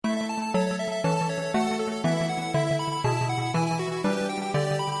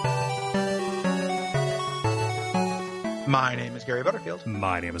My name is Gary Butterfield.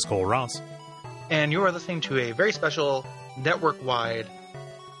 My name is Cole Ross. And you are listening to a very special network-wide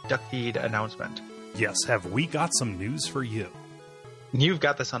Duckfeed announcement. Yes, have we got some news for you? You've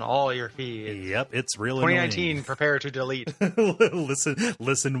got this on all your feeds. Yep, it's really 2019, annoying. prepare to delete.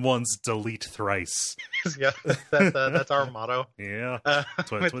 Listen once, delete thrice. Yeah, that's our motto. Yeah,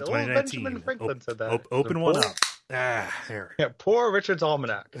 Benjamin 2019. Franklin said that. Open one up. There. Yeah, poor Richard's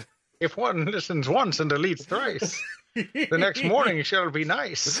Almanac. If one listens once and deletes thrice, the next morning shall be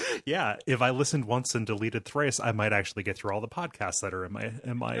nice. Yeah, if I listened once and deleted thrice, I might actually get through all the podcasts that are in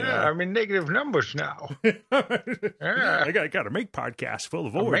my. Yeah, I'm in negative numbers now. I got to make podcasts full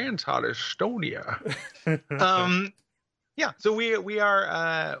of a man's hot Estonia. Yeah, so we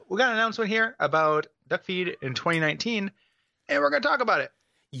got an announcement here about Duckfeed in 2019, and we're going to talk about it.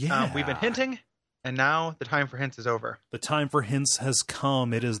 Yeah, we've been hinting. And now the time for hints is over. The time for hints has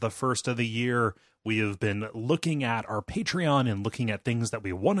come. It is the first of the year. We have been looking at our Patreon and looking at things that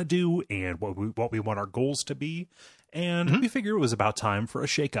we want to do and what we want our goals to be. And we figured it was about time for a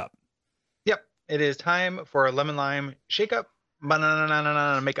shakeup. Yep. It is time for a lemon lime shakeup,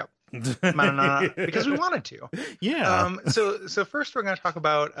 makeup. Because we wanted to. Yeah. So first we're going to talk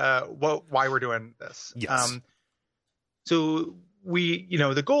about why we're doing this. Yes. So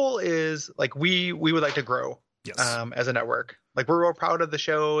the goal is like we would like to grow. Yes. As a network. Like we're real proud of the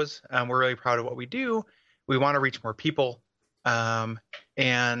shows. We're really proud of what we do. We want to reach more people. And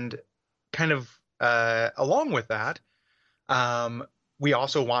kind of along with that, we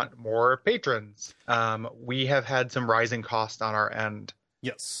also want more patrons. We have had some rising costs on our end.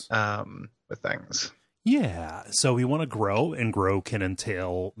 Yes. With things. Yeah. So we want to grow, and grow can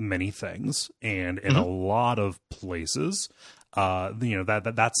entail many things. And in a lot of places,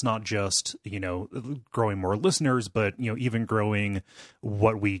 that's not just, growing more listeners, but, even growing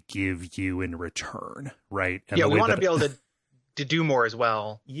what we give you in return. Right. And we want to be able to do more as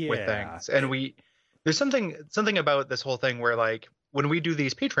well with things. And there's something about this whole thing where like when we do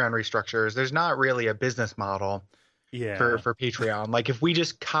these Patreon restructures, there's not really a business model for Patreon. Like if we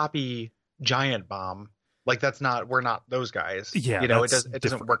just copy Giant Bomb, like we're not those guys. Yeah, it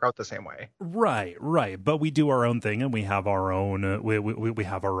doesn't work out the same way. Right. But we do our own thing, and we have our own we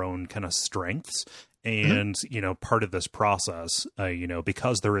have our own kind of strengths. And part of this process,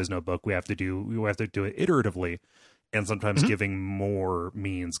 because there is no book, we have to do it iteratively. And sometimes giving more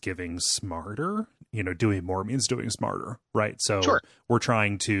means giving smarter. Doing more means doing smarter. Right. So We're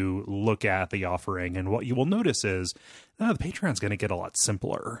trying to look at the offering, and what you will notice is the Patreon's going to get a lot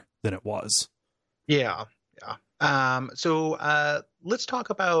simpler than it was. Yeah. So let's talk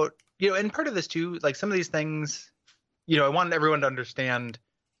about, and part of this too, like some of these things, I want everyone to understand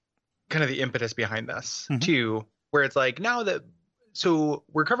kind of the impetus behind this too, where it's like so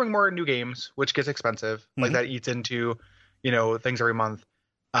we're covering more new games, which gets expensive, like that eats into, things every month.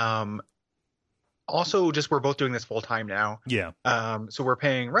 Also just, we're both doing this full time now. Yeah. So we're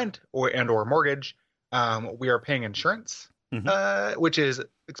paying rent or mortgage. We are paying insurance, which is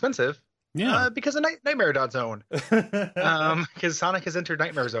expensive. Yeah, because of Nightmare Zone. Because Sonic has entered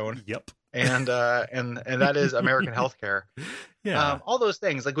Nightmare Zone. Yep. And that is American healthcare. Yeah. All those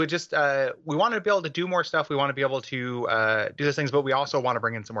things. Like we just we want to be able to do more stuff. We want to be able to do those things, but we also want to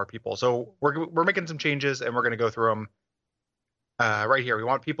bring in some more people. So we're making some changes, and we're going to go through them right here. We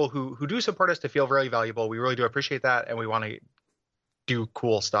want people who do support us to feel really valuable. We really do appreciate that, and we want to do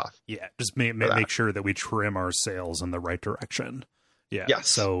cool stuff. Yeah. Just make sure that we trim our sails in the right direction. Yeah. Yes.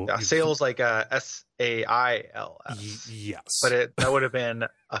 So sales like SAILS. Yes. But that would have been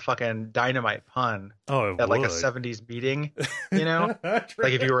a fucking dynamite pun. Oh, at like a 70s meeting, like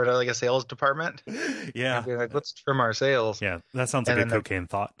if you were at like a sales department. Yeah. Be like, let's trim our sales. Yeah. That sounds like a cocaine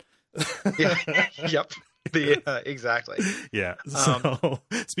thought. Yeah. Yep. Exactly. Yeah. So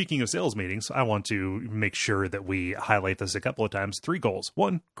speaking of sales meetings, I want to make sure that we highlight this a couple of times. 3 goals.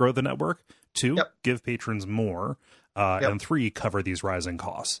 1, grow the network. 2, give patrons more. And 3, cover these rising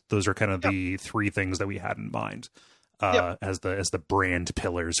costs. Those are kind of the 3 things that we had in mind as the brand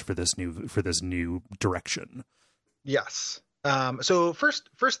pillars for this new direction. Yes. So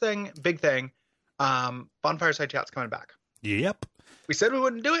first thing, big thing, Bonfire Side Chat's coming back. Yep. We said we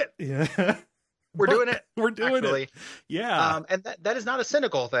wouldn't do it. Yeah. We're doing it. We're doing it. Yeah. And that is not a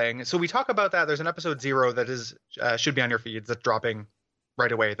cynical thing. So we talk about that. There's an episode 0 that is should be on your feeds, that's dropping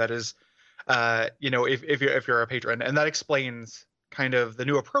right away. That is if you're a patron, and that explains kind of the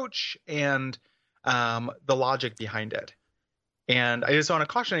new approach and the logic behind it. And I just want to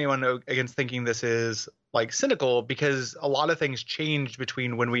caution anyone against thinking this is like cynical, because a lot of things changed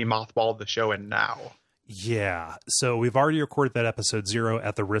between when we mothballed the show and now. Yeah. So we've already recorded that episode 0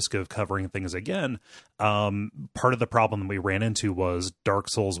 at the risk of covering things again. Part of the problem we ran into was Dark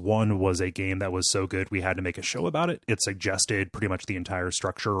Souls 1 was a game that was so good we had to make a show about it. It suggested pretty much the entire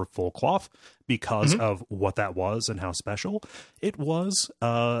structure full cloth because of what that was and how special it was.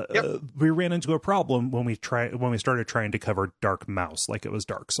 We ran into a problem when we started trying to cover Dark Mouse like it was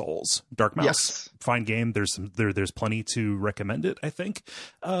Dark Souls. Dark Mouse, fine game. There's plenty to recommend it, I think,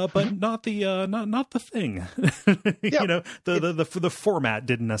 but not the thing. You know, the format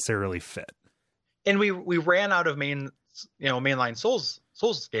didn't necessarily fit. And we ran out of mainline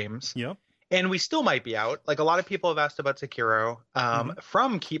Souls games. Yep. And we still might be out. Like, a lot of people have asked about Sekiro.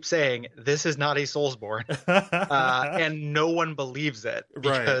 From keep saying this is not a Soulsborne, and no one believes it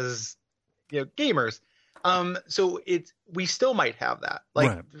because gamers. So we still might have that.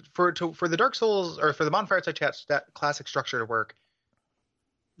 Like for the Dark Souls or for the Bonfire Side Chat classic structure to work.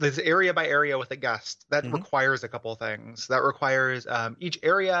 There's area by area with a guest that requires a couple things. That requires each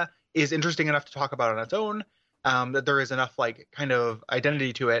area is interesting enough to talk about on its own. That there is enough like kind of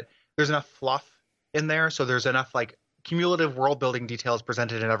identity to it. There's enough fluff in there, so there's enough like cumulative world building details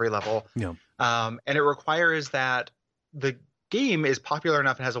presented in every level. Yeah. And it requires that the game is popular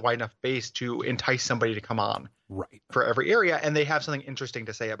enough and has a wide enough base to entice somebody to come on for every area, and they have something interesting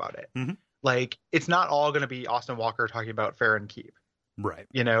to say about it. Like, it's not all going to be Austin Walker talking about Farron Keep. Right.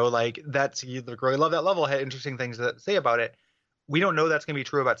 You know, like, that's, you really love that level, had interesting things to say about it. We don't know that's going to be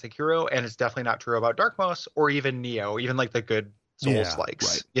true about Sekiro, and it's definitely not true about Dark Mouse or even Neo, even like the good Souls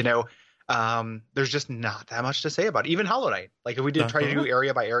likes. You know, there's just not that much to say about it. Even Hollow Knight. Like, if we did try to do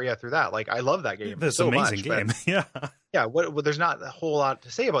area by area through that, like, I love that game. It's so an amazing much, game. But, yeah. What there's not a whole lot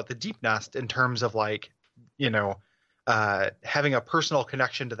to say about the Deep Nest in terms of like, you know, having a personal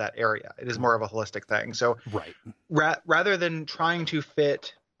connection to that area. It is more of a holistic thing. So rather than trying to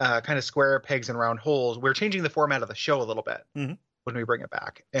fit kind of square pegs and round holes, we're changing the format of the show a little bit when we bring it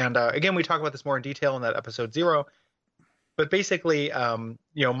back. And again, we talk about this more in detail in that episode 0. But basically,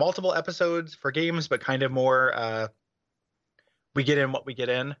 you know, multiple episodes for games, but kind of more we get in what we get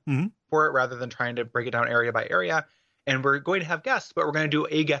in for it rather than trying to break it down area by area. And we're going to have guests, but we're going to do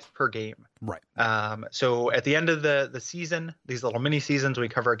a guest per game. So at the end of the season, these little mini seasons, we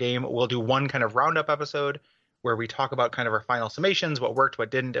cover a game. We'll do one kind of roundup episode where we talk about kind of our final summations, what worked, what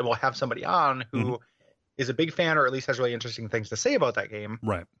didn't, and we'll have somebody on who is a big fan or at least has really interesting things to say about that game.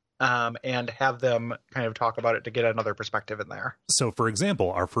 And have them kind of talk about it to get another perspective in there. So, for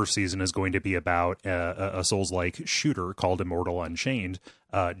example, our first season is going to be about a Souls-like shooter called Immortal Unchained.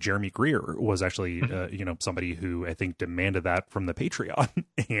 Jeremy Greer was actually, you know, somebody who I think demanded that from the Patreon,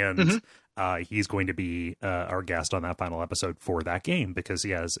 and he's going to be our guest on that final episode for that game because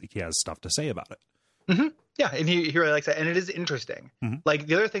he has stuff to say about it. Yeah, and he really likes it, and it is interesting. Like,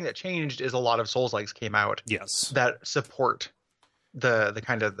 the other thing that changed is a lot of Souls-likes came out. That support the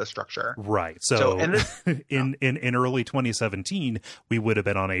kind of the structure. So in early 2017, we would have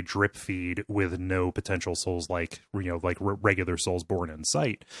been on a drip feed with no potential Souls like, you know, like regular Soulsborne in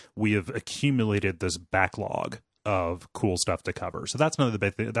sight. We have accumulated this backlog of cool stuff to cover. So that's another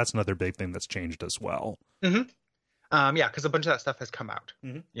big thing. That's another big thing that's changed as well. Yeah, because a bunch of that stuff has come out.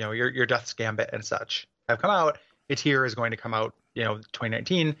 You know, your Death's Gambit and such have come out. Its Here is going to come out, you know,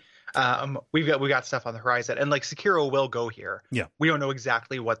 2019. We got stuff on the horizon, and like Sekiro will go here. We don't know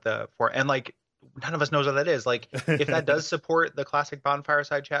exactly what and like none of us knows what that is. Like, if that does support the classic Bonfire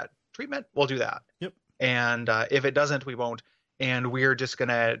Side Chat treatment, we'll do that. And if it doesn't, we won't. And we're just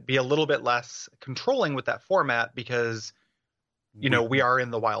gonna be a little bit less controlling with that format because, you know, we are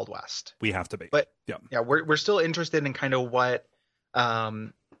in the Wild West. We have to be. But we're still interested in kind of what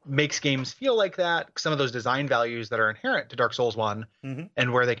makes games feel like that, some of those design values that are inherent to Dark Souls 1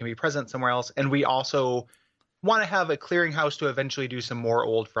 and where they can be present somewhere else. And we also want to have a clearinghouse to eventually do some more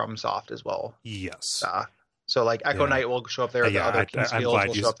old FromSoft as well. So like Echo Knight will show up there. The other King's Fields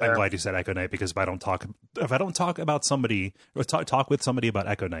will show up there. I'm glad you said Echo Knight, because if I don't talk about somebody or talk with somebody about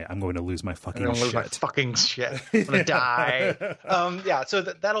Echo Knight, I'm going to lose my fucking shit. I'm gonna die. So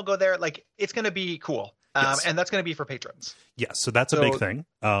that'll go there. Like, it's gonna be cool. And that's going to be for patrons. So that's a big thing.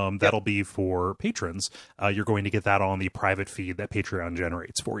 That'll be for patrons. You're going to get that on the private feed that Patreon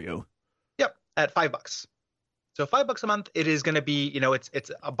generates for you. At $5. So $5 a month. It is going to be, you know, it's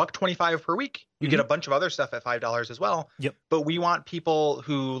 $1.25 per week. You get a bunch of other stuff at $5 as well. But we want people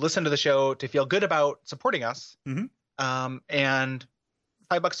who listen to the show to feel good about supporting us. And $5,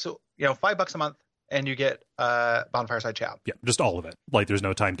 you know, $5 a month, and you get Bonfire Side Chat. Just all of it. Like, there's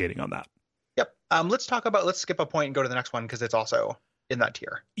no time gating on that. Let's skip a point and go to the next one because it's also in that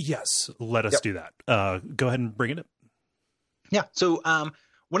tier. Yes, let us do that. Go ahead and bring it in. So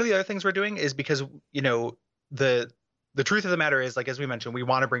one of the other things we're doing is because, you know, the truth of the matter is, like, as we mentioned, we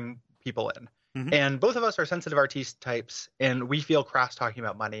want to bring people in. Mm-hmm. And both of us are sensitive artiste types, and we feel crass talking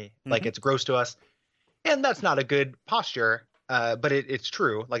about money. Like, it's gross to us. And that's not a good posture, but it's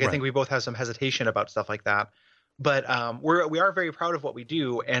true. Like, I think we both have some hesitation about stuff like that. But we are very proud of what we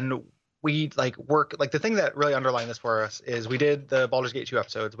do, and we like work. Like, the thing that really underlined this for us is we did the Baldur's Gate 2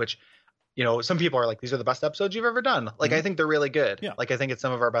 episodes, which, you know, some people are like, these are the best episodes you've ever done. Like, I think they're really good. Yeah. Like, I think it's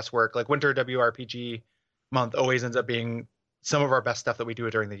some of our best work. Like, Winter WRPG month always ends up being some of our best stuff that we do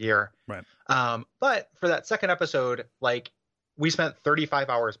during the year. Right. But for that second episode, like, we spent 35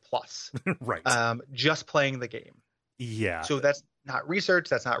 hours plus right. Just playing the game. Yeah. So that's not research,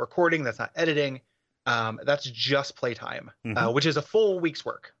 that's not recording, that's not editing. That's just playtime, which is a full week's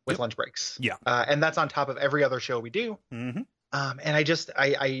work with lunch breaks. Yeah. And that's on top of every other show we do. And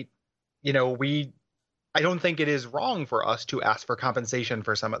I you know, I don't think it is wrong for us to ask for compensation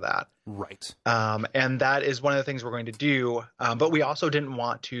for some of that. Right. And that is one of the things we're going to do. But we also didn't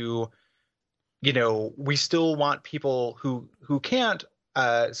want to, you know, we still want people who can't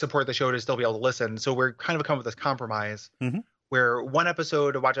support the show to still be able to listen. So we're kind of come with this compromise where one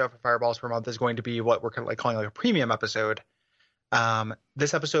episode of Watch Out for Fireballs per month is going to be what we're kind of like calling like a premium episode.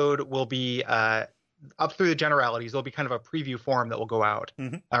 This episode will be up through the generalities. There'll be kind of a preview form that will go out,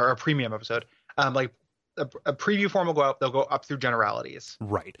 or a premium episode. Like a preview form will go out. They'll go up through generalities.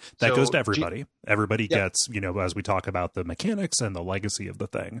 Right. That goes to everybody. Everybody gets, you know, as we talk about the mechanics and the legacy of the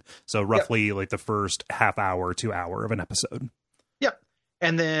thing. So roughly like the first half hour to hour of an episode. Yep.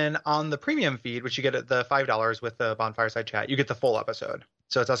 And then on the premium feed, which you get at the $5 with the Bonfireside Chat, you get the full episode.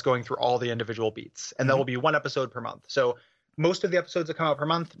 So it's us going through all the individual beats, and that will be one episode per month. So most of the episodes that come out per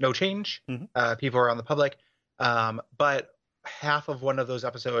month, no change. People are on the public. But half of one of those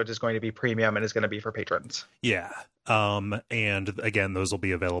episodes is going to be premium and is going to be for patrons. Yeah. And again, those will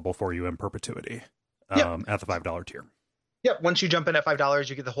be available for you in perpetuity at the $5 tier. Yep. Once you jump in at $5,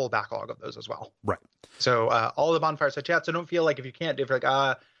 you get the whole backlog of those as well. Right. So all the Bonfireside Chat. So don't feel like if you can't, if you're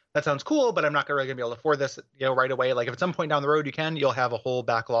like, that sounds cool, but I'm not really going to be able to afford this, you know, right away. Like if at some point down the road you can, you'll have a whole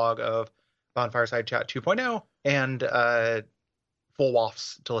backlog of Bonfireside Chat 2.0 and full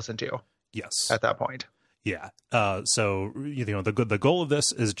WAFs to listen to. Yes. At that point. Yeah. So, you know, the goal of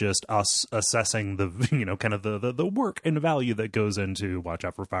this is just us assessing the, you know, kind of the work and value that goes into Watch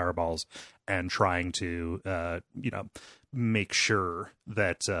Out for Fireballs and trying to, you know, make sure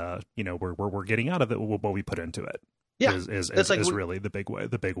that, you know, we're getting out of it what we put into it. Yeah. Is really the big way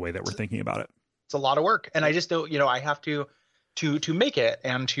that we're thinking about it. It's a lot of work. And I just don't, you know, I have to make it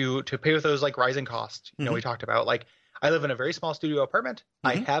and to pay with those like rising costs, you know, we talked about. Like, I live in a very small studio apartment.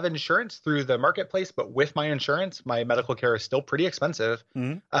 I have insurance through the marketplace, but with my insurance, my medical care is still pretty expensive.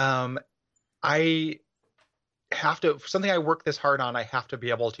 I have to, something I work this hard on, I have to be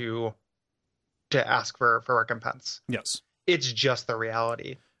able to ask for recompense. Yes. It's just the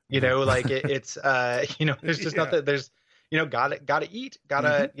reality, you know, like it's, you know, there's just nothing, there's, you know, gotta eat,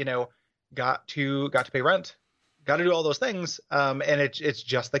 gotta, you know, got to pay rent, gotta do all those things. And it's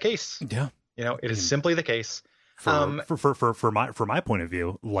just the case. Yeah. You know, it is simply the case. For my point of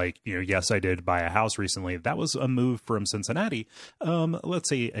view, like, you know, yes, I did buy a house recently. That was a move from Cincinnati, let's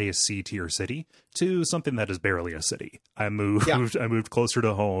say a C tier city, to something that is barely a city. I moved closer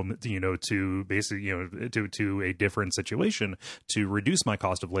to home, you know, to basically, you know, to a different situation to reduce my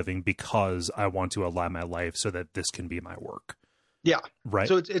cost of living because I want to align my life so that this can be my work. Yeah. Right.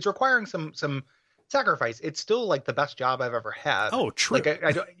 So it's requiring some sacrifice. It's still like the best job I've ever had. Oh, true. Like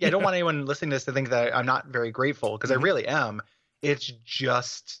I don't want anyone listening to this to think that I'm not very grateful, because I really am. It's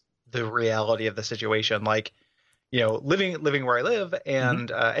just the reality of the situation. Like, you know, living where I live,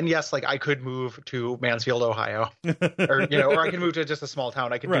 and yes, like I could move to Mansfield, Ohio, or you know, or I could move to just a small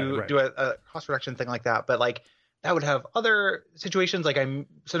town. I could do a cost reduction thing like that. But like that would have other situations. Like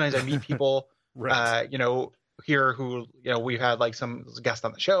sometimes I meet people, you know, here who, you know, we've had like some guests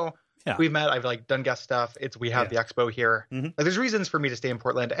on the show. Yeah. We've met. I've like done guest stuff. We have the expo here. Like, there's reasons for me to stay in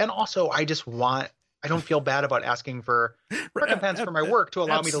Portland, and also I don't feel bad about asking for recompense for my work to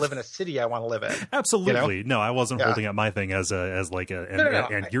allow me to live in a city I want to live in. Absolutely. You know? No, I wasn't holding up my thing as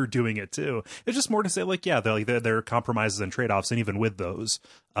and you're doing it too. It's just more to say, like, yeah, there are compromises and trade-offs, and even with those,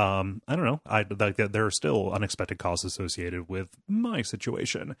 I don't know. There are still unexpected costs associated with my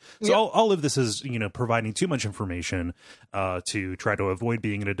situation. So all of this is, you know, providing too much information to try to avoid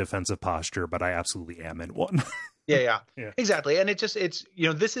being in a defensive posture, but I absolutely am in one. yeah, exactly. And it's, you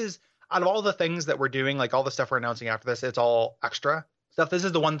know, this is, out of all the things that we're doing, like all the stuff we're announcing after this, it's all extra stuff. This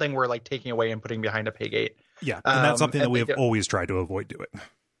is the one thing we're like taking away and putting behind a pay gate. Yeah. And that's something that we have always tried to avoid doing.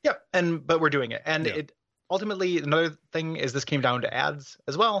 Yep. But we're doing it. And it ultimately, another thing is this came down to ads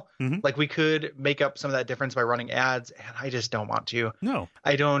as well. Like we could make up some of that difference by running ads, and I just don't want to. No,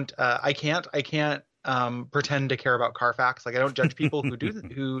 I don't. I can't pretend to care about Carfax. Like I don't judge people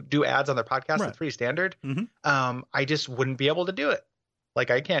who do ads on their podcast. Right. It's pretty standard. I just wouldn't be able to do it.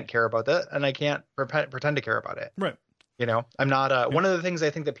 Like I can't care about that, and I can't pretend to care about it. Right. You know, I'm not. One of the things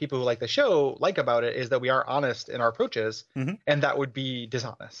I think that people who like the show like about it is that we are honest in our approaches, and that would be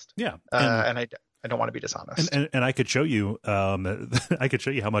dishonest. Yeah, and I don't want to be dishonest. And I could show you, I could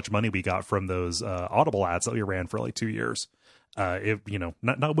show you how much money we got from those Audible ads that we ran for like 2 years. It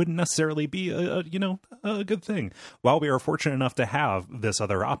not wouldn't necessarily be a good thing. While we are fortunate enough to have this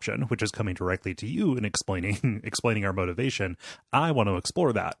other option, which is coming directly to you and explaining our motivation, I want to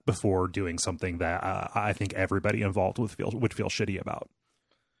explore that before doing something that I think everybody involved would feel shitty about.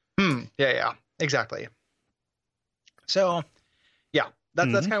 Yeah, exactly. So, yeah,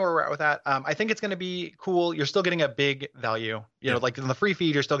 that's kind of where we're at with that. I think it's going to be cool. You're still getting a big value. You know, like in the free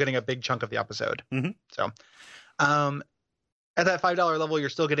feed, you're still getting a big chunk of the episode. So, at that $5 level, you're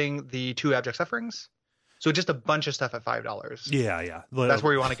still getting the 2 abject sufferings. So just a bunch of stuff at $5. Yeah. That's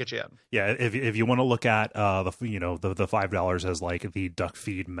where we want to get you in. Yeah, if you want to look at the $5 as like the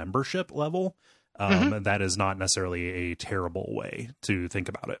Duckfeed membership level, that is not necessarily a terrible way to think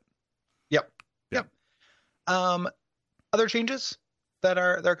about it. Yep. Other changes that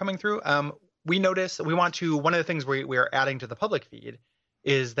are coming through. We notice one of the things we are adding to the public feed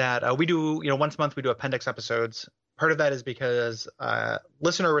is that we do, once a month we do appendix episodes. Part of that is because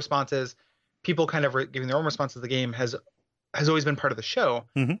listener responses, people kind of giving their own responses to the game has always been part of the show.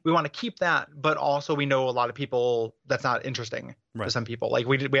 We want to keep that, but also we know a lot of people that's not interesting to some people. Like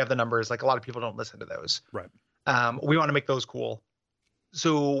we have the numbers, like a lot of people don't listen to those. Right. We want to make those cool.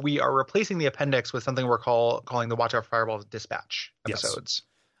 So we are replacing the appendix with something we're calling the Watch Out for Fireballs dispatch episodes. Yes.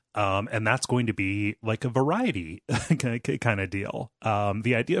 And that's going to be like a variety kind of deal.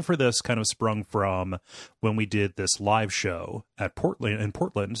 The idea for this kind of sprung from when we did this live show in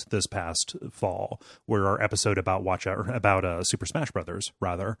Portland this past fall, where our episode about Super Smash Brothers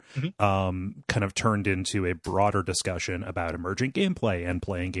kind of turned into a broader discussion about emergent gameplay and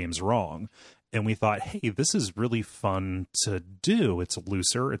playing games wrong. And we thought, hey, this is really fun to do. It's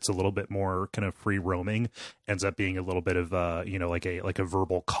looser. It's a little bit more kind of free roaming. Ends up being a little bit of like a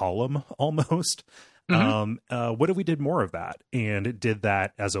verbal column almost. What if we did more of that and did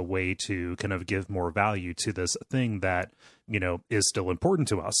that as a way to kind of give more value to this thing that is still important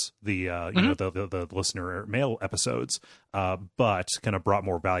to us, the listener mail episodes, but kind of brought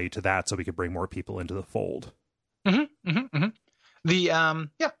more value to that so we could bring more people into the fold.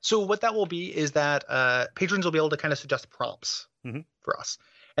 So what that will be is that patrons will be able to kind of suggest prompts for us,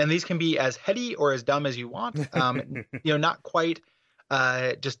 and these can be as heady or as dumb as you want. Not quite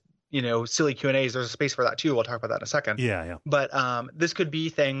just silly Q&As. There's a space for that too. We'll talk about that in a second. Yeah. But this could be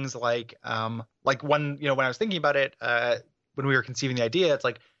things like when I was thinking about it when we were conceiving the idea, it's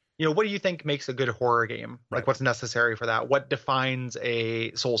like, what do you think makes a good horror game? Like what's necessary for that? What defines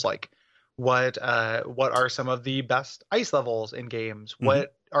a Souls-like? What are some of the best ice levels in games?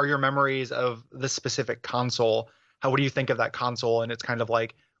 What are your memories of this specific console? What do you think of that console and its kind of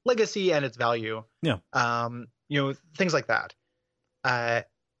like legacy and its value? Yeah. Things like that.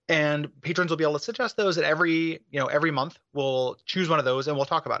 And patrons will be able to suggest those, and every month we'll choose one of those and we'll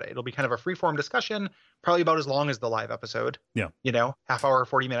talk about it. It'll be kind of a free form discussion, probably about as long as the live episode. Yeah. Half hour,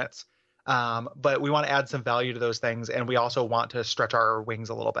 40 minutes. But we want to add some value to those things, and we also want to stretch our wings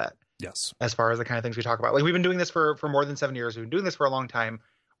a little bit. Yes. As far as the kind of things we talk about. Like we've been doing this for more than 7 years. We've been doing this for a long time.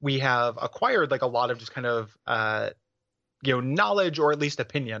 We have acquired like a lot of just kind of knowledge, or at least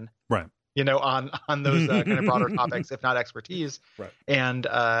opinion. Right. On those kind of broader topics, if not expertise. Right. And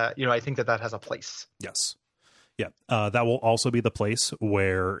I think that has a place. Yes. Yeah. That will also be the place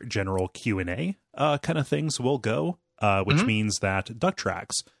where general Q&A kind of things will go, which means that Duck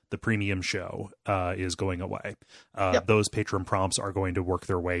Tracks, the premium show, is going away. Those patron prompts are going to work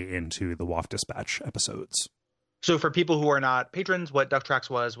their way into the WAF Dispatch episodes. So for people who are not patrons, what Duck Tracks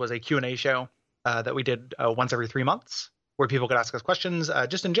was a Q&A show that we did once every 3 months, where people could ask us questions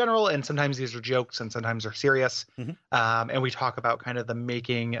just in general. And sometimes these are jokes and sometimes they're serious. And we talk about kind of the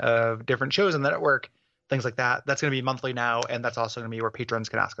making of different shows in the network, things like that. That's going to be monthly now. And that's also going to be where patrons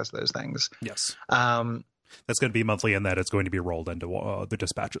can ask us those things. Yes. That's going to be monthly, and that it's going to be rolled into the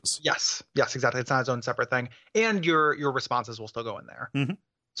dispatches. Yes, exactly. It's not its own separate thing. And your responses will still go in there.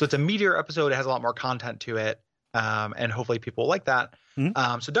 So it's a meatier episode. It has a lot more content to it. And hopefully people like that.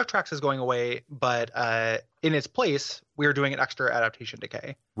 So Duck Tracks is going away, but in its place, we are doing an extra adaptation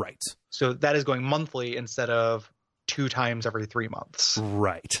decay. Right. So that is going monthly instead of 2 times every 3 months.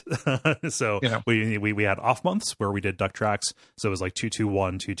 Right. So You know. we had off months where we did duck tracks. So it was like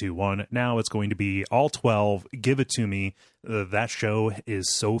 221, 221. Now it's going to be all 12. Give it to me. That show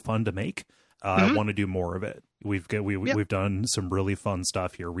is so fun to make. I want to do more of it. We've done some really fun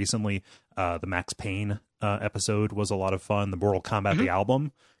stuff here recently. The Max Payne episode was a lot of fun. The Mortal Kombat the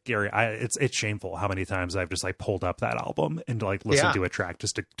album, Gary. It's shameful how many times I've just like pulled up that album and like listened to a track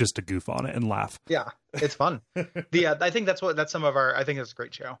just to goof on it and laugh. Yeah, it's fun. I think that's some of our. I think it's a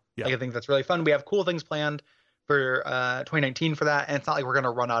great show. Yeah. Like, I think that's really fun. We have cool things planned for 2019 for that, and it's not like we're going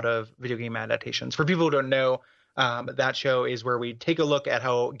to run out of video game adaptations. For people who don't know, that show is where we take a look at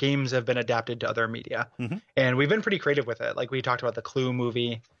how games have been adapted to other media, and we've been pretty creative with it. Like, we talked about the Clue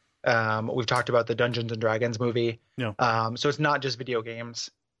movie, we've talked about the Dungeons and Dragons movie. So it's not just video games,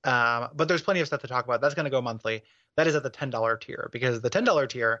 but there's plenty of stuff to talk about. That's going to go monthly. That is at the $10 tier, because the $10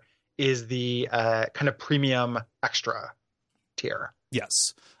 tier is the kind of premium extra tier. Yes.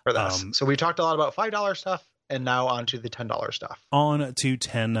 For this. So we talked a lot about $5 stuff, and now on to the $10 stuff. On to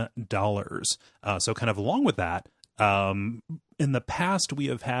 $10. So kind of along with that, in the past, we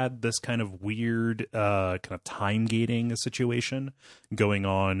have had this kind of weird kind of time gating situation going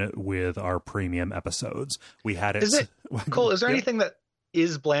on with our premium episodes. We had it. Is it Cole? Is there anything that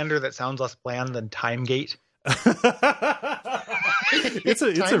is blander that sounds less bland than time gate?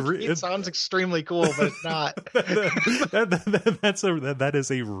 It sounds extremely cool, but it's not. That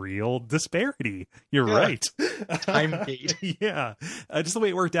is a real disparity. You're right. Time gate. Yeah. Just the way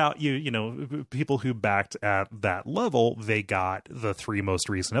it worked out, you know, people who backed at that level, they got the 3 most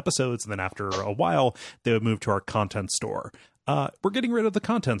recent episodes, and then after a while, they would move to our content store. We're getting rid of the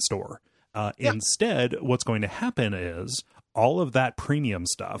content store. Instead, what's going to happen is all of that premium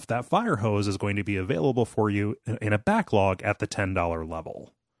stuff, that fire hose, is going to be available for you in a backlog at the $10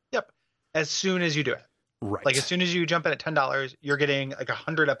 level. Yep. As soon as you do it. Right. Like, as soon as you jump in at $10, you're getting like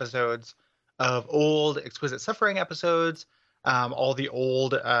 100 episodes of old Exquisite Suffering episodes, all the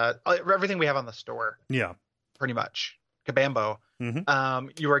old, everything we have on the store. Yeah. Pretty much. Kabambo.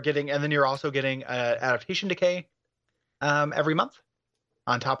 You are getting, and then you're also getting Adaptation Decay every month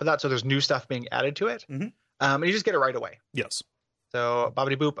on top of that. So there's new stuff being added to it. And you just get it right away. Yes. So,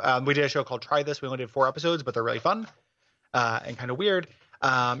 bobbity boop. We did a show called Try This. We only did 4 episodes, but they're really fun and kind of weird.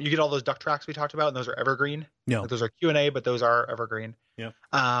 You get all those duck tracks we talked about, and those are evergreen. Yeah. Like, those are Q&A, but those are evergreen. Yeah.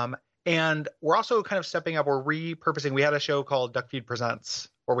 And we're also kind of stepping up. We're repurposing. We had a show called Duckfeed Presents,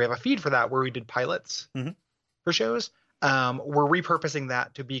 where we have a feed for that, where we did pilots for shows. We're repurposing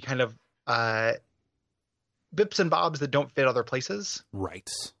that to be kind of bips and bobs that don't fit other places. Right.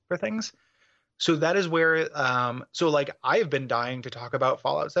 For things. So that is where, so like, I've been dying to talk about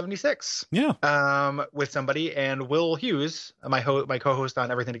Fallout 76. Yeah. With somebody, and Will Hughes, my co-host on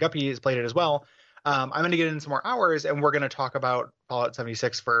Everything to Guppy, has played it as well. I'm going to get in some more hours, and we're going to talk about Fallout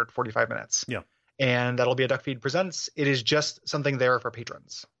 76 for 45 minutes. Yeah. And that'll be a Duckfeed Presents. It is just something there for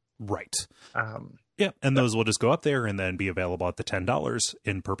patrons. Right. Yeah. And those will just go up there and then be available at the $10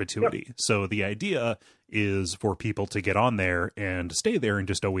 in perpetuity. Yep. So the idea is for people to get on there and stay there and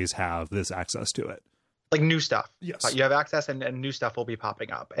just always have this access to it. Like new stuff. Yes. You have access, and new stuff will be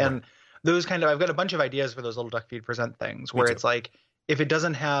popping up. And those kind of, I've got a bunch of ideas for those little Duckfeed Present things where it's like, if it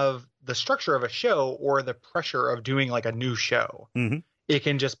doesn't have the structure of a show or the pressure of doing like a new show, it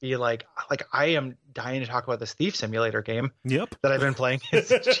can just be like I am dying to talk about this Thief Simulator game. Yep. That I've been playing.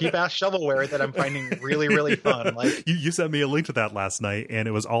 It's cheap ass shovelware that I'm finding really, really fun. Like, you sent me a link to that last night, and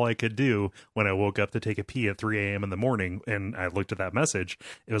it was all I could do when I woke up to take a pee at 3 a.m. in the morning, and I looked at that message.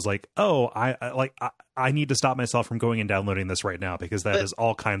 It was like, oh, I need to stop myself from going and downloading this right now, because that is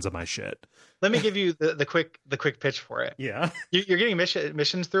all kinds of my shit. Let me give you the quick pitch for it. Yeah. You're getting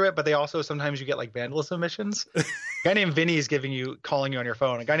missions through it, but they also, sometimes you get like vandalism missions. A guy named Vinny is calling you on your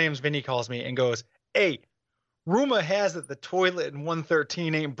phone. A guy named Vinny calls me and goes, "Hey, rumor has it the toilet in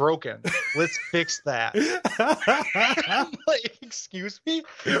 113 ain't broken. Let's fix that." I'm like, excuse me?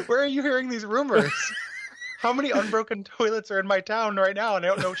 Where are you hearing these rumors? How many unbroken toilets are in my town right now, and I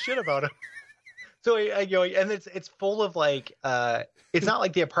don't know shit about them? So I go, and it's full of like, it's not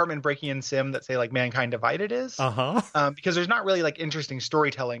like the apartment breaking in sim that say like Mankind Divided is, because there's not really like interesting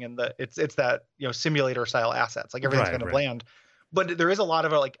storytelling in it's that, you know, simulator style assets, like everything's kind of bland, but there is a lot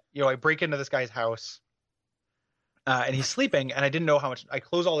of like, you know, I break into this guy's house, and he's sleeping, and I didn't know how much. I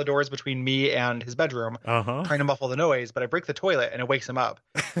close all the doors between me and his bedroom, trying to muffle the noise, but I break the toilet, and it wakes him up.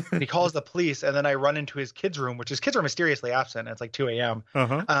 And he calls the police, and then I run into his kids' room, which his kids are mysteriously absent. It's like 2 a.m.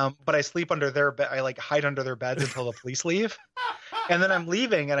 But I sleep under their bed. I like hide under their beds until the police leave. And then I'm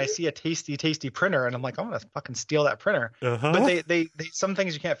leaving and I see a tasty printer and I'm like, I'm gonna fucking steal that printer. Uh-huh. But they some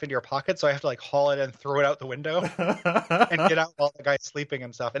things you can't fit in your pocket, so I have to like haul it and throw it out the window and get out while the guy's sleeping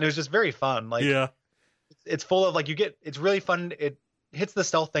and stuff. And it was just very fun. Like, yeah. it's full of like it's really fun. It hits the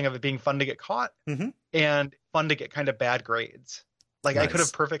stealth thing of it being fun to get caught and fun to get kind of bad grades. Like, nice. I could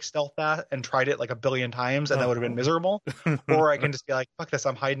have perfect stealth that and tried it like a billion times and that would have been miserable. Or I can just be like, fuck this,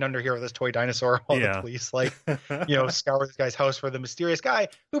 I'm hiding under here with this toy dinosaur while the police like, scour this guy's house for the mysterious guy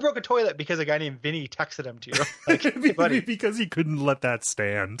who broke a toilet because a guy named Vinny texted him to you. Like, buddy. Because he couldn't let that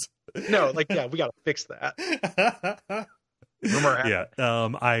stand. No, like, yeah, we gotta fix that. Yeah,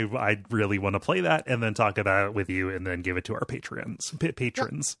 I really want to play that and then talk about it with you and then give it to our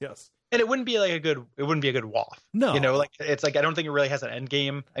patrons. Yes. And it wouldn't be a good WAF. No. Like, it's like, I don't think it really has an end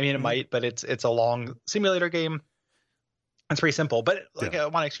game. I mean, it might, but it's a long simulator game. It's pretty simple, but like, I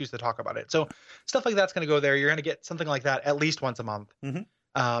want an excuse to talk about it. So stuff like that's going to go there. You're going to get something like that at least once a month,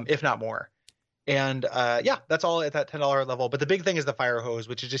 if not more. And that's all at that $10 level. But the big thing is the fire hose,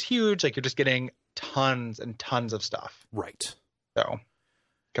 which is just huge. Like, you're just getting tons and tons of stuff. Right. So,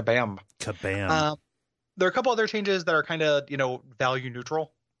 kabam. There are a couple other changes that are kind of, value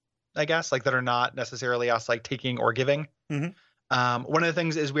neutral, I guess, like that are not necessarily us like taking or giving. One of the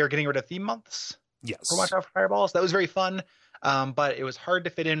things is we are getting rid of theme months. Yes. For Watch Out for Fireballs. That was very fun. But it was hard to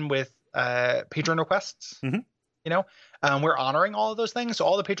fit in with patron requests. We're honoring all of those things. So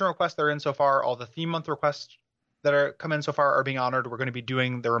all the patron requests that are in so far, all the theme month requests that are come in so far are being honored. We're going to be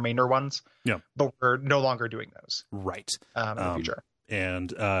doing the remainder ones. Yeah. But we're no longer doing those. Right. In the future. And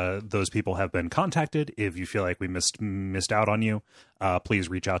those people have been contacted. If you feel like we missed out on you, please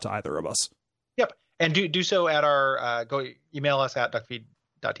reach out to either of us. Yep. And do so at our go email us at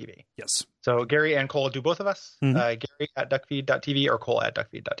duckfeed.tv. Yes. So Gary and Cole do both of us. Gary at duckfeed.tv or Cole at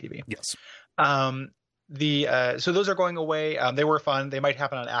duckfeed.tv. Yes. So those are going away. They were fun. They might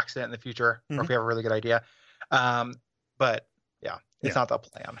happen on accident in the future, or if we have a really good idea. But yeah, it's not the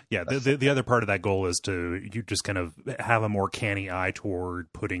plan. Yeah. The other part of that goal is you just kind of have a more canny eye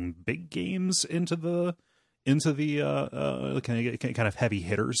toward putting big games into the kind of heavy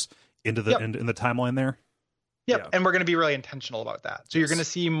hitters into the in the timeline there. Yep. Yeah. And we're going to be really intentional about that. So you're going to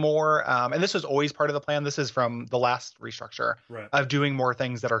see more, and this was always part of the plan. This is from the last restructure of doing more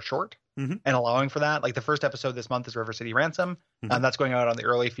things that are short and allowing for that. Like the first episode this month is River City Ransom. And that's going out on the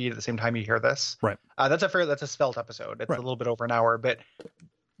early feed at the same time you hear this. Right. That's a svelte episode. It's a little bit over an hour, but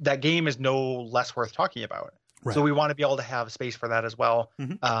that game is no less worth talking about. Right. So we want to be able to have space for that as well.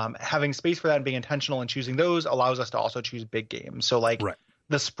 Having space for that and being intentional and choosing those allows us to also choose big games. So like,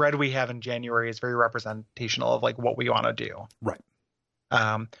 the spread we have in January is very representational of like what we want to do. Right.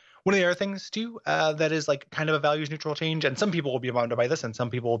 One of the other things too, that is like kind of a values neutral change, and some people will be bummed by this and some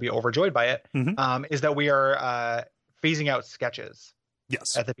people will be overjoyed by it, is that we are phasing out sketches.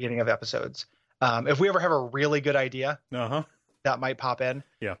 Yes. At the beginning of episodes. If we ever have a really good idea, that might pop in.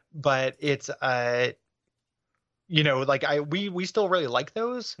 Yeah. But it's we still really like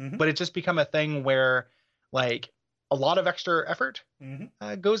those, but it's just become a thing where like a lot of extra effort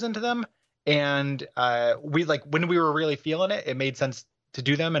goes into them. And we like when we were really feeling it, it made sense to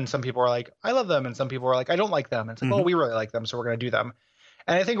do them. And some people were like, I love them. And some people were like, I don't like them. And it's like, well, we really like them. So we're going to do them.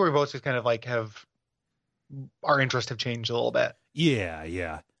 And I think we both just kind of like our interest have changed a little bit. Yeah.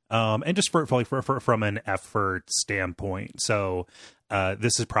 Yeah. And just from an effort standpoint. So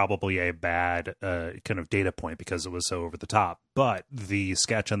this is probably a bad kind of data point because it was so over the top. But the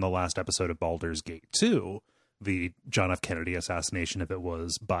sketch in the last episode of Baldur's Gate 2, the John F. Kennedy assassination, if it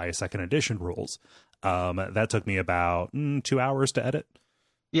was by second edition rules, that took me about 2 hours to edit.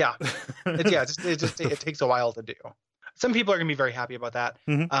 Yeah. It takes a while to do. Some people are going to be very happy about that.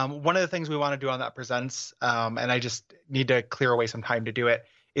 One of the things we want to do on that presents, and I just need to clear away some time to do it,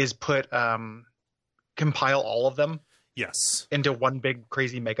 is compile all of them. Yes. Into one big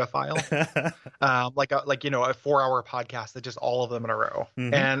crazy mega file. like a 4-hour podcast that just all of them in a row.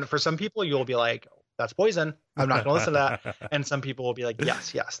 And for some people you'll be like, that's poison. I'm not going to listen to that. And some people will be like,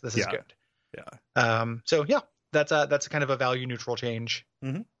 yes, this is good. Yeah. So yeah, that's kind of a value neutral change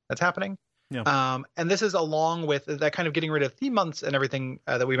that's happening. Yeah. And this is along with that kind of getting rid of theme months and everything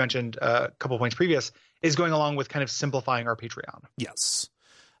that we mentioned a couple points previous is going along with kind of simplifying our Patreon. Yes.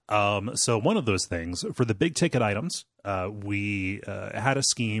 So one of those things for the big ticket items, we had a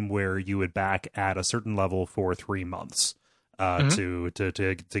scheme where you would back at a certain level for 3 months to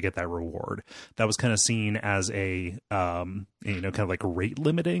get that reward. That was kind of seen as a kind of like rate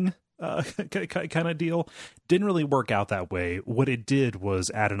limiting kind of deal. Didn't really work out that way. What it did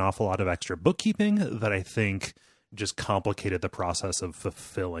was add an awful lot of extra bookkeeping that I think just complicated the process of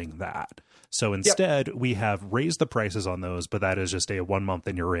fulfilling that. So instead, we have raised the prices on those, but that is just a 1 month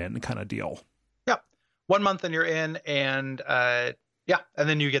and you're in kind of deal. Yep. 1 month and you're in, and and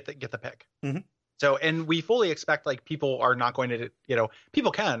then you get the pick. Mm-hmm. So, and we fully expect, like, people are not going to,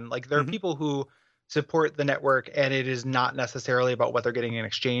 people can, like, there are people who support the network, and it is not necessarily about what they're getting in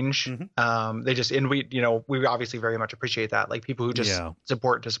exchange. They just, and we obviously very much appreciate that. Like, people who just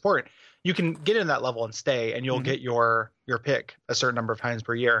support to support, you can get in that level and stay, and you'll get your pick a certain number of times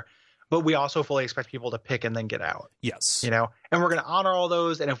per year. But we also fully expect people to pick and then get out. Yes. And we're going to honor all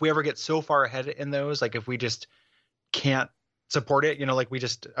those. And if we ever get so far ahead in those, like, if we just can't support it, like, we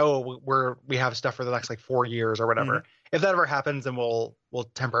just, we have stuff for the next, like, 4 years or whatever. If that ever happens, then we'll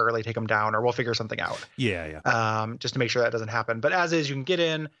temporarily take them down, or we'll figure something out. Just to make sure that doesn't happen. But as is, you can get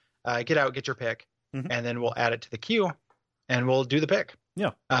in, get out, get your pick, and then we'll add it to the queue, and we'll do the pick.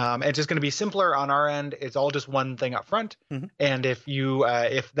 It's just going to be simpler on our end. It's all just one thing up front. And if you,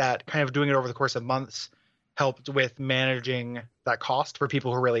 if that kind of doing it over the course of months helped with managing that cost for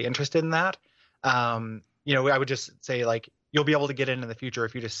people who are really interested in that, I would just say, like, you'll be able to get in the future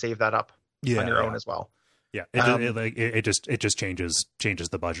if you just save that up on your own as well. It just changes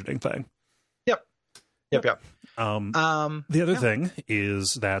the budgeting thing. Yep. The other thing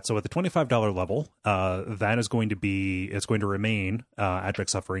is that, so at the $25 level, that is going to remain abject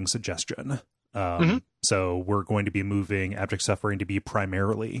suffering suggestion. So we're going to be moving abject suffering to be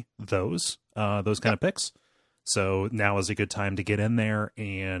primarily those kind of picks. So now is a good time to get in there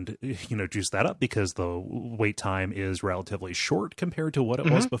and, juice that up, because the wait time is relatively short compared to what it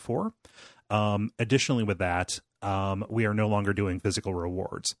was before. Additionally with that, we are no longer doing physical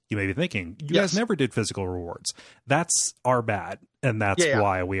rewards. You may be thinking, you guys never did physical rewards. That's our bad. And that's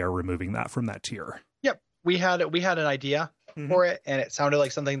why we are removing that from that tier. Yep. We had an idea for it, and it sounded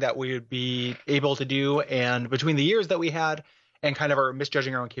like something that we would be able to do. And between the years that we had and kind of our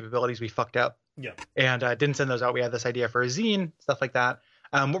misjudging our own capabilities, we fucked up. And didn't send those out. We had this idea for a zine, stuff like that.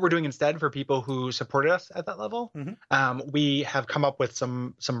 What we're doing instead for people who supported us at that level, we have come up with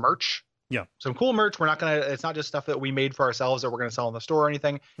some merch. Some cool merch. It's not just stuff that we made for ourselves that we're going to sell in the store or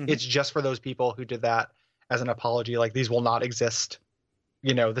anything. It's just for those people who did that as an apology. Like, these will not exist.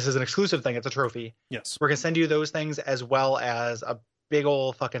 This is an exclusive thing. It's a trophy. Yes. We're going to send you those things, as well as a big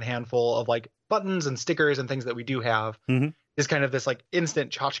old fucking handful of, like, buttons and stickers and things that we do have. Is kind of this, like,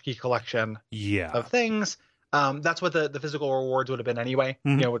 instant tchotchke collection of things. That's what the physical rewards would have been anyway.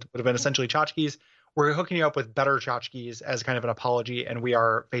 Would have been essentially tchotchkes. We're hooking you up with better tchotchkes as kind of an apology, and we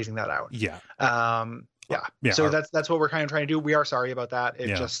are phasing that out. So that's what we're kind of trying to do. We are sorry about that.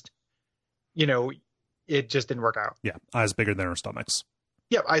 It just, it just didn't work out. Eyes bigger than our stomachs.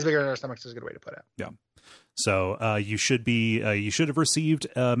 Eyes bigger than our stomachs is a good way to put it. So you should have received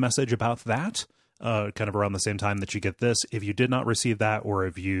a message about that. Kind of around the same time that you get this. If you did not receive that, or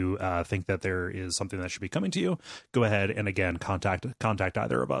if you think that there is something that should be coming to you, go ahead and, again, contact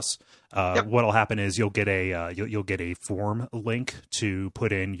either of us. What'll happen is you'll get a form link to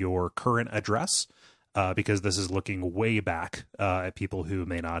put in your current address, because this is looking way back at people who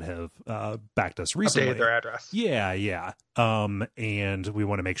may not have backed us recently. Updated their address. And we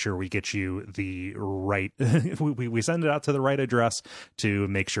want to make sure we get you the right, we send it out to the right address to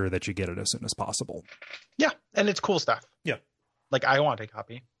make sure that you get it as soon as possible. And it's cool stuff. Like, I want a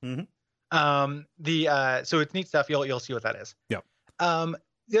copy. So it's neat stuff. You'll see what that is. The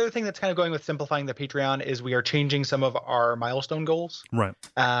other thing that's kind of going with simplifying the Patreon is we are changing some of our milestone goals.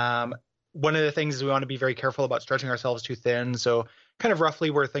 One of the things is we want to be very careful about stretching ourselves too thin. So kind of roughly,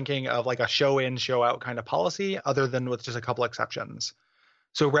 we're thinking of like a show in, show out kind of policy, other than with just a couple exceptions.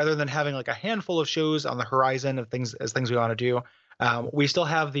 So rather than having like a handful of shows on the horizon of things we want to do, we still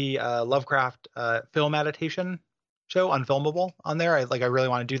have the Lovecraft film adaptation show, Unfilmable, on there. I really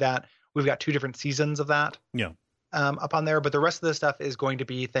want to do that. We've got 2 different seasons of that up on there. But the rest of the stuff is going to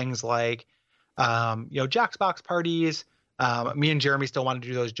be things like, Jack's Box parties. Me and Jeremy still want to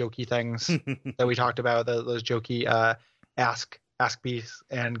do those jokey things that we talked about, those jokey ask Beast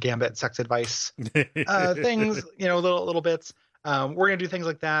and Gambit sex advice things, little bits. We're going to do things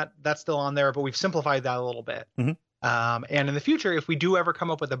like that. That's still on there, but we've simplified that a little bit. And in the future, if we do ever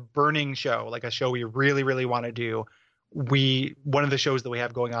come up with a burning show, like a show we really, really want to do, one of the shows that we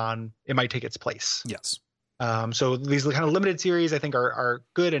have going on, it might take its place. So these kind of limited series, I think, are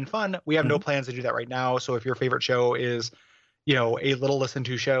good and fun. We have no plans to do that right now. So if your favorite show is, a little listened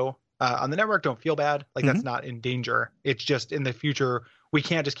to show on the network, don't feel bad. Like, that's not in danger. It's just in the future, we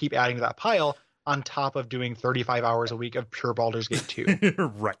can't just keep adding to that pile on top of doing 35 hours a week of pure Baldur's Gate 2.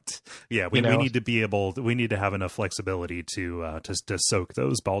 Right. Yeah. We need to have enough flexibility to soak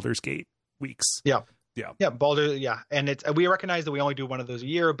those Baldur's Gate weeks. Yeah, Baldur, yeah. And we recognize that we only do one of those a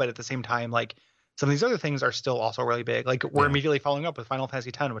year, but at the same time, like, some of these other things are still also really big. Like, we're immediately following up with Final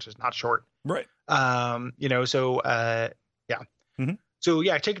Fantasy X, which is not short. Right. So yeah. Mm-hmm. So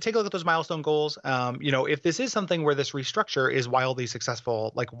yeah, take a look at those milestone goals. If this is something where this restructure is wildly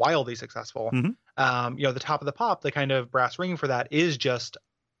successful, mm-hmm. The top of the pop, the kind of brass ring for that is just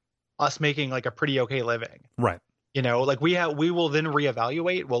us making like a pretty okay living. Right. We will then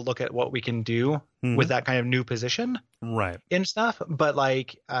reevaluate. We'll look at what we can do with that kind of new position. Right. And stuff. But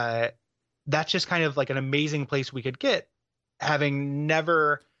that's just kind of like an amazing place we could get, having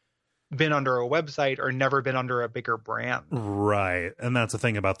never been under a website or never been under a bigger brand. Right. And that's the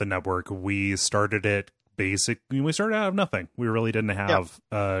thing about the network. We started out of nothing. We really didn't have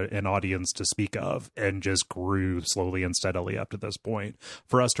an audience to speak of, and just grew slowly and steadily up to this point.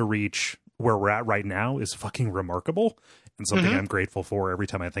 For us to reach where we're at right now is fucking remarkable, and something I'm grateful for every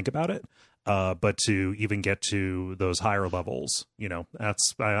time I think about it. But to even get to those higher levels,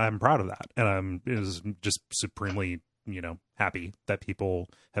 I'm proud of that. And I'm just supremely, happy that people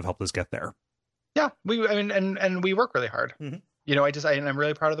have helped us get there. Yeah. And we work really hard. Mm-hmm. I'm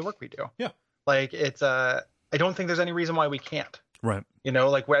really proud of the work we do. Yeah. Like, it's I don't think there's any reason why we can't. Right. I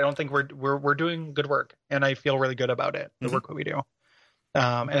don't think we're doing good work, and I feel really good about it, the work that we do.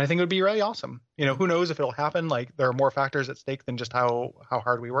 And I think it would be really awesome. Who knows if it'll happen? Like, there are more factors at stake than just how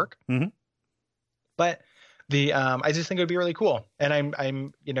hard we work. Mm-hmm. But I just think it would be really cool. And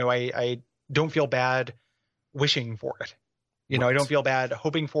I don't feel bad wishing for it. Right. I don't feel bad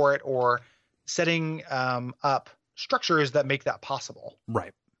hoping for it or setting up structures that make that possible.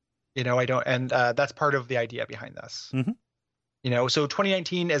 Right. I don't, and that's part of the idea behind this. Mm-hmm. So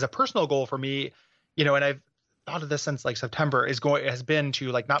 2019 as a personal goal for me, and I've thought of this since like September, has been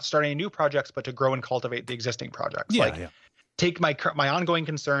to like not start any new projects, but to grow and cultivate the existing projects. Take my ongoing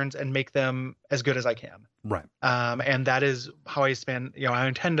concerns and make them as good as I can. Right. And that is how I spend, I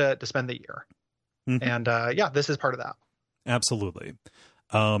intend to spend the year. Mm-hmm. And this is part of that. Absolutely.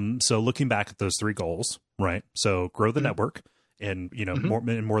 So looking back at those three goals, right? So grow the network in,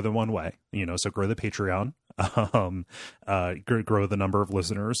 in more than one way, so grow the Patreon, grow the number of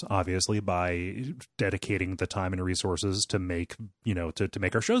listeners, obviously, by dedicating the time and resources to make, to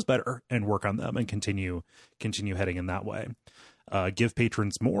make our shows better and work on them and continue heading in that way. Give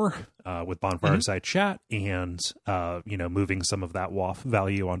patrons more with Bonfire Side Chat, and moving some of that WAF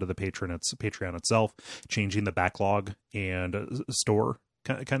value onto the Patreon itself, changing the backlog and store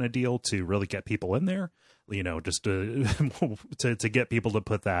kind of deal to really get people in there, just to get people to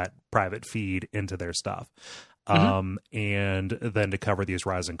put that private feed into their stuff. And then to cover these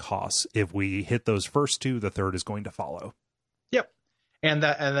rising costs. If we hit those first two, the third is going to follow. Yep. And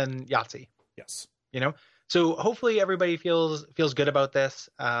then Yahtzee. Yes. So hopefully everybody feels good about this.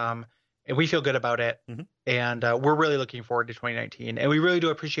 And we feel good about it. Mm-hmm. And we're really looking forward to 2019. And we really do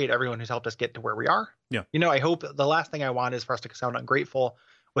appreciate everyone who's helped us get to where we are. Yeah. I hope the last thing I want is for us to sound ungrateful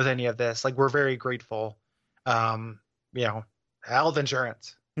with any of this. Like, we're very grateful. Health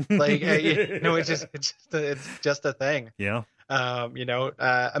insurance. Like, it's just a thing. Yeah.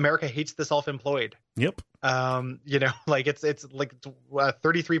 America hates the self-employed. Yep. It's like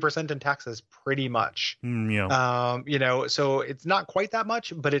 33% in taxes, pretty much. Yeah. So it's not quite that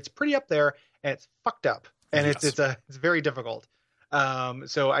much, but it's pretty up there, and it's fucked up, and it's very difficult.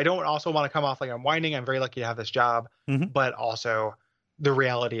 So I don't also want to come off like I'm whining. I'm very lucky to have this job, but also the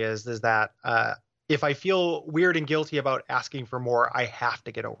reality is that if I feel weird and guilty about asking for more, I have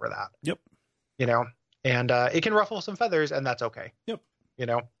to get over that. Yep. And it can ruffle some feathers, and that's okay. Yep.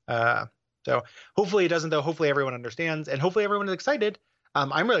 So hopefully it doesn't, though. Hopefully everyone understands, and hopefully everyone is excited.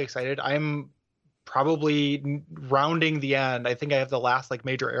 I'm really excited. I'm probably rounding the end. I think I have the last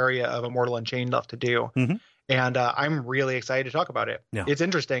major area of Immortal Unchained left to do. Mm-hmm. And I'm really excited to talk about it. Yeah. It's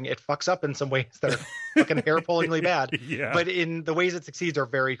interesting. It fucks up in some ways that are fucking hair-pullingly bad. Yeah. But in the ways it succeeds are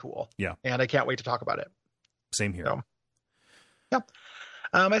very cool. Yeah. And I can't wait to talk about it. Same here. So, yeah.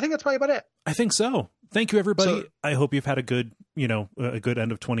 I think that's probably about it. I think so. Thank you, everybody. I hope you've had a good, a good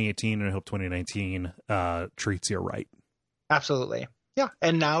end of 2018, and I hope 2019 treats you right. Absolutely. Yeah.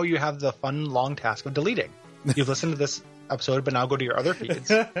 And now you have the fun, long task of deleting. You've listened to this episode, but now go to your other feeds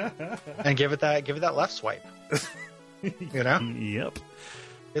and give it that left swipe. Yep.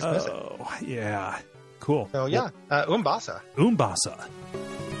 Dismiss it. Yeah. Cool. So yeah, Umbasa. Umbasa.